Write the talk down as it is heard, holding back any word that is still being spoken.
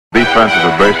defenses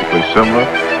are basically similar,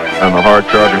 and the hard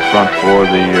charging front for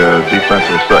the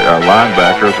defensive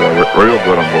linebackers are real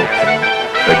good on both teams.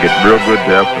 They get real good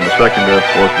depth, and the secondary, of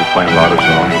course, we're playing a lot of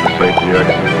zone with the safety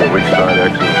exits, the weak side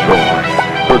exits, and so on.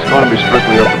 So it's going to be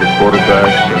strictly up to the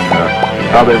quarterbacks and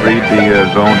how they read the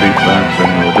zone defense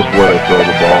and just where they throw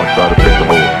the ball and try to pick the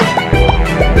holes.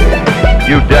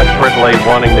 You desperately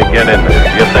wanting to get in there.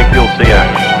 Do you think you'll see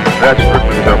action? That's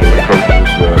strictly up to the coaches,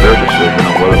 their decision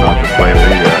on whether or not to play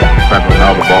me. Depends on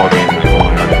how the ball game is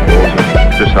going, I suppose,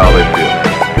 and just how they feel.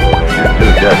 You do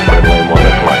desperately want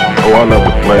to play. Oh, I love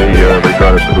to play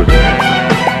regardless of who the game is.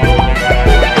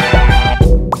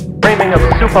 Dreaming of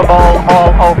Super Bowl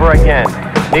all over again.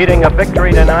 Needing a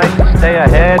victory tonight to stay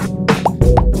ahead.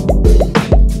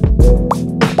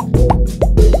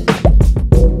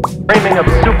 Dreaming of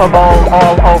Super Bowl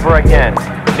all over again.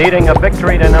 Needing a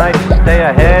victory tonight to stay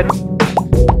ahead.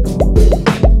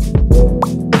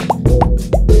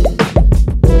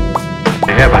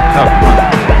 They have a tough front,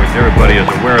 which everybody is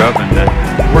aware of,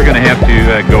 and we're going to have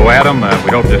to go at them.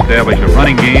 We hope to establish a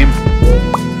running game.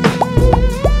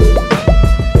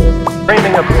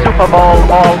 Dreaming of Super Bowl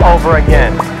all over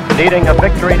again. Needing a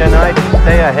victory tonight to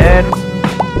stay ahead.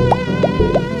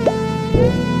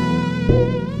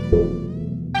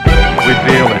 We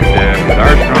feel that with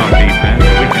our strong defense,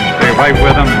 we can stay right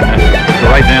with them and go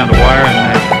right down the wire,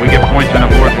 and if we get points on the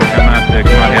board, we'll come out ahead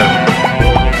of them.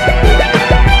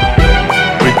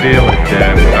 We feel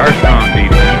that with our strong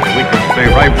defense, we can stay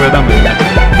right with them and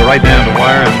go right down the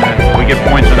wire, and if we get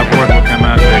points on the board, we'll come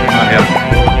out ahead of them.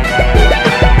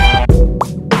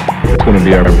 It's going to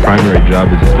be our primary job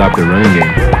is to stop the running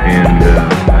game, and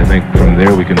I think from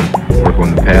there we can work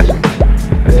on the passing.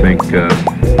 I think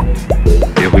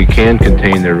if we can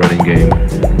contain their running game,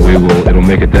 it'll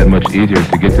make it that much easier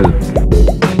to get to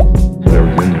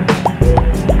whatever's in there.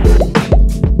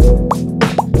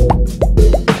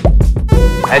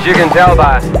 As you can tell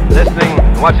by listening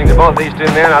and watching to both these two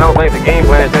men, I don't think the game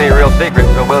plan is any real secret,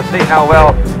 so we'll see how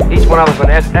well each one of them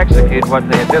can execute what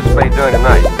they anticipate doing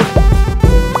tonight.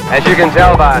 As you can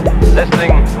tell by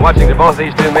listening and watching to both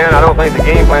these two men, I don't think the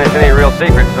game plan is any real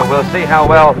secret, so we'll see how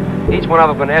well each one of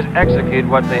them can execute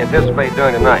what they anticipate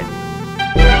doing tonight.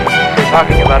 You're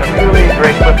talking about a truly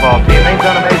great football team. They've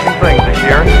done amazing things this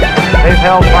year. They've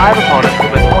held 5 opponents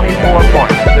to 24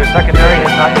 points. Their secondary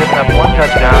has not given up one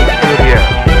touchdown through the air.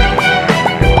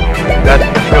 That's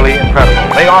truly incredible.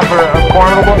 They offer a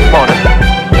formidable opponent.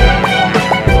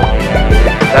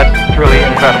 That's truly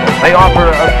incredible. They offer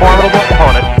a formidable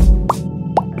opponent.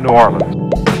 New Orleans.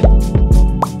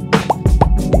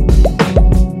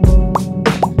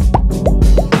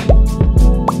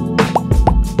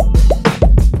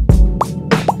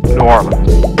 New Orleans.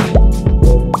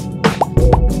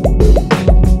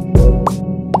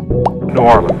 New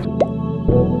Orleans.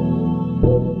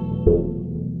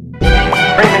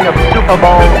 Dreaming of Super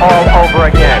Bowl all over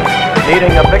again.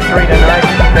 Needing a victory tonight to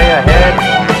stay ahead.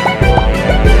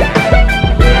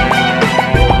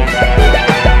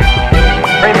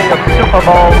 Dreaming of Super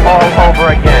Bowl all over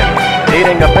again.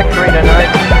 Needing a victory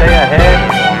tonight to stay ahead.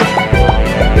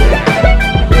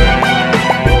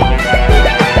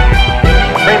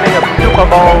 Dreaming of Super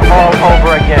Bowl all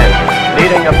over again.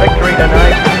 Needing a victory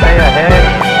tonight to stay ahead.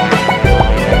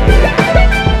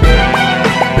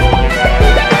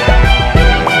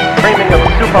 Dreaming of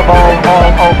Super Bowl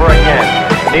all over again.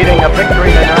 Needing a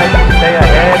victory tonight to stay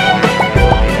ahead.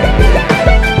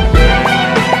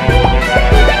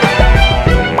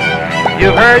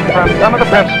 You've heard from some of the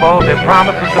principals it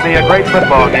promises to be a great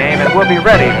football game and we'll be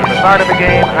ready for the start of the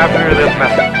game after this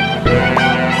message.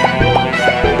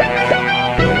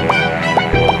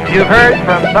 You've heard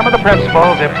from some of the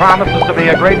principals it promises to be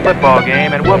a great football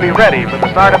game and we'll be ready for the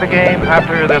start of the game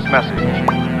after this message.